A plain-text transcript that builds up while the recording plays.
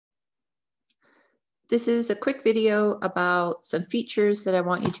This is a quick video about some features that I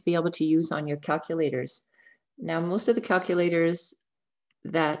want you to be able to use on your calculators. Now, most of the calculators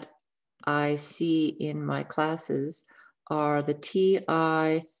that I see in my classes are the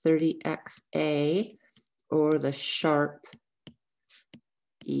TI-30XA or the Sharp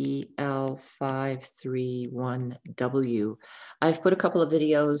EL531W. I've put a couple of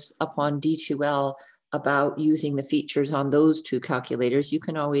videos up on D2L about using the features on those two calculators. You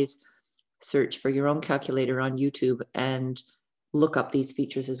can always search for your own calculator on YouTube and look up these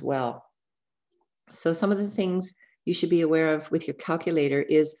features as well. So some of the things you should be aware of with your calculator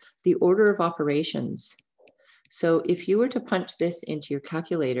is the order of operations. So if you were to punch this into your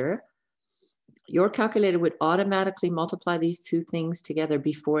calculator would automatically multiply these two things together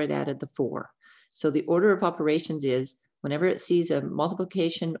before it added the 4. So the order of operations is whenever it sees a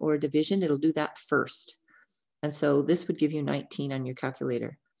multiplication or a division, it'll do that first. And so this would give you 19 on your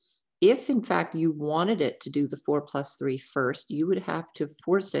calculator. If in fact you wanted it to do the 4 plus 3 first, you would have to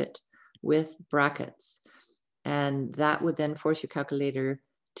force it with brackets. And that would then force your calculator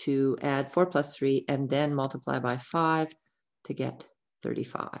to add 4 plus 3 and then multiply by 5 to get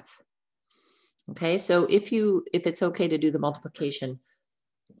 35. Okay, so if it's okay to do the multiplication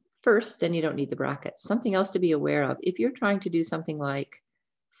first, then you don't need the brackets. Something else to be aware of, if you're trying to do something like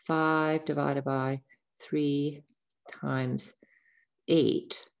 5 divided by 3 times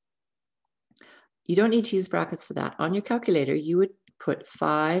 8, you don't need to use brackets for that. On your calculator, you would put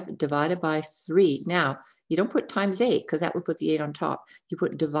 5 divided by 3. Now, you don't put times 8 because that would put the 8 on top. You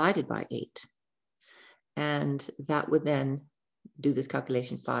put divided by 8. And that would then do this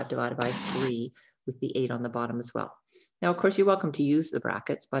calculation, 5 divided by 3 with the 8 on the bottom as well. Now, of course, you're welcome to use the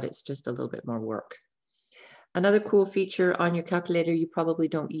brackets, but it's just a little bit more work. Another cool feature on your calculator you probably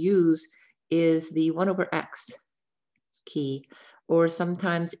don't use is the 1/x key, or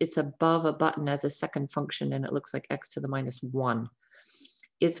sometimes it's above a button as a second function and it looks like x to the -1.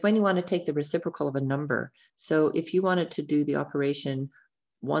 It's when you want to take the reciprocal of a number. So if you wanted to do the operation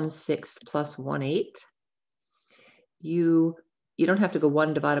 1/6 plus 1/8, you don't have to go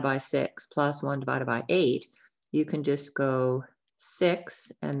 1 divided by 6 plus 1 divided by 8. You can just go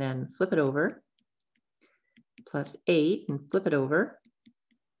 6 and then flip it over, plus 8 and flip it over,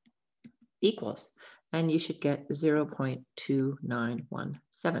 equals. And you should get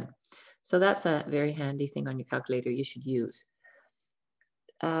 0.2917. So that's a very handy thing on your calculator you should use.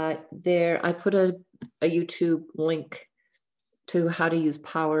 I put a YouTube link to how to use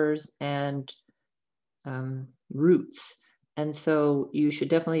powers and roots. And so you should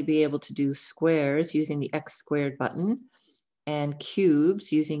definitely be able to do squares using the x squared button and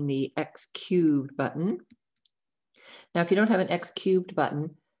cubes using the x cubed button. Now, if you don't have an x cubed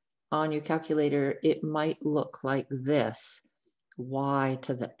button on your calculator, it might look like this, y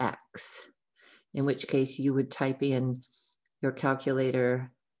to the x, in which case you would type in your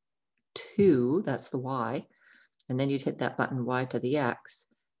calculator 2, that's the y, and then you'd hit that button y to the x,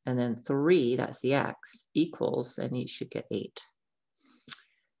 and then 3, that's the x, equals, and you should get 8.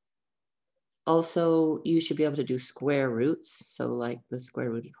 Also, you should be able to do square roots. So like the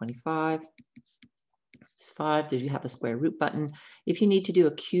square root of 25 is 5. There you have a square root button. If you need to do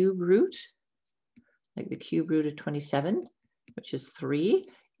a cube root, like the cube root of 27, which is 3,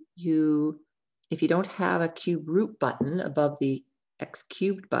 if you don't have a cube root button above the x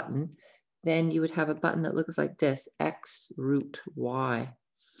cubed button, then you would have a button that looks like this, x root y.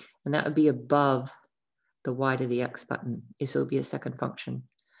 And that would be above the y to the x button. So it would be a second function.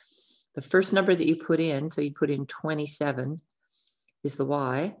 The first number that you put in, so you put in 27, is the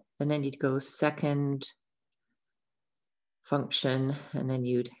y, and then you'd go second function, and then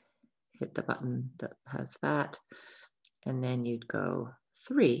you'd hit the button that has that, and then you'd go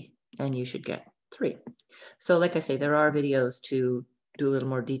 3, and you should get 3. So like I say, there are videos to do a little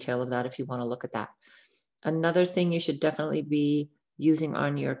more detail of that if you want to look at that. Another thing you should definitely be using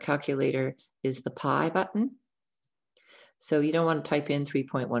on your calculator is the pi button. So you don't want to type in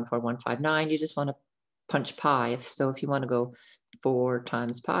 3.14159, you just want to punch pi. So if you want to go 4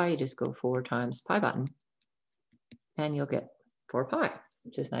 times pi, you just go 4 times pi button, and you'll get 4 pi,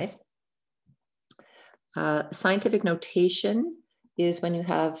 which is nice. Scientific notation is when you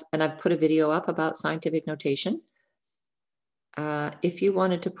have, and I've put a video up about scientific notation. If you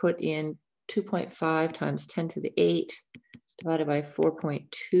wanted to put in 2.5 times 10 to the 8 divided by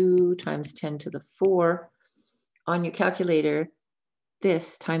 4.2 times 10 to the 4, on your calculator,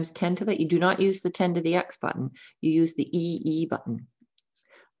 this times 10 to the, you do not use the 10 to the x button, you use the EE button.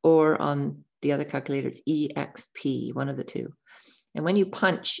 Or on the other calculator, it's EXP, one of the two. And when you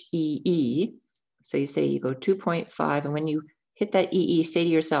punch EE, so you say you go 2.5, and when you hit that EE, say to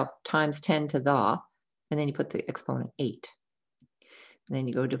yourself, times 10 to the, and then you put the exponent 8. And then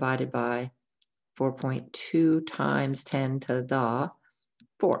you go divided by 4.2 times 10 to the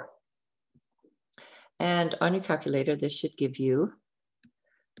 4. And on your calculator, this should give you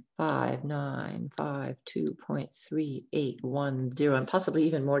 5952.3810, and possibly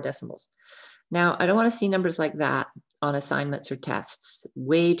even more decimals. Now, I don't want to see numbers like that on assignments or tests,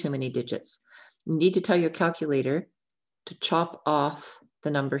 way too many digits. You need to tell your calculator to chop off the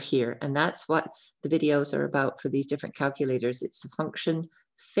number here. And that's what the videos are about for these different calculators. It's the function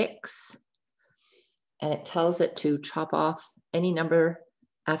fix, and it tells it to chop off any number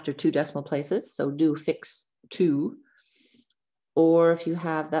after 2 decimal places. So do fix 2. Or if you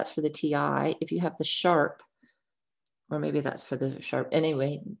have, that's for the TI. If you have the sharp, or maybe that's for the sharp.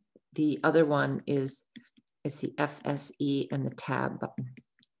 Anyway, the other one is the FSE and the tab button.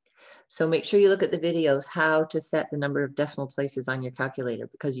 So make sure you look at the videos how to set the number of decimal places on your calculator,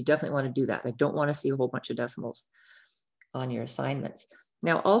 because you definitely want to do that. I don't want to see a whole bunch of decimals on your assignments.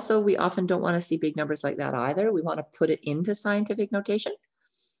 Now, also, we often don't want to see big numbers like that either. We want to put it into scientific notation.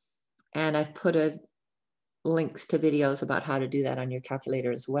 And I've put links to videos about how to do that on your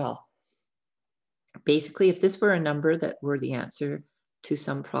calculator as well. Basically, if this were a number that were the answer to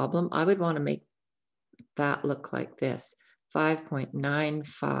some problem, I would want to make that look like this: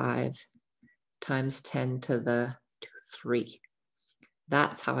 5.95 times 10 to the 3.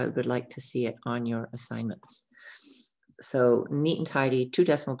 That's how I would like to see it on your assignments. So neat and tidy, 2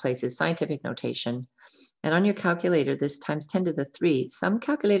 decimal places, scientific notation. And on your calculator, this times 10 to the 3. Some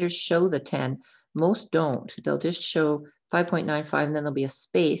calculators show the 10, most don't. They'll just show 5.95, and then there'll be a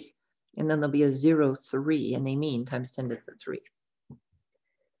space, and then there'll be a 0.3, and they mean times 10 to the 3.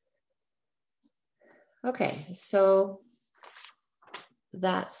 Okay, so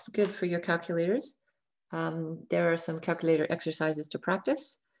that's good for your calculators. There are some calculator exercises to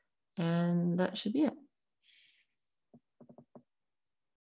practice, and that should be it.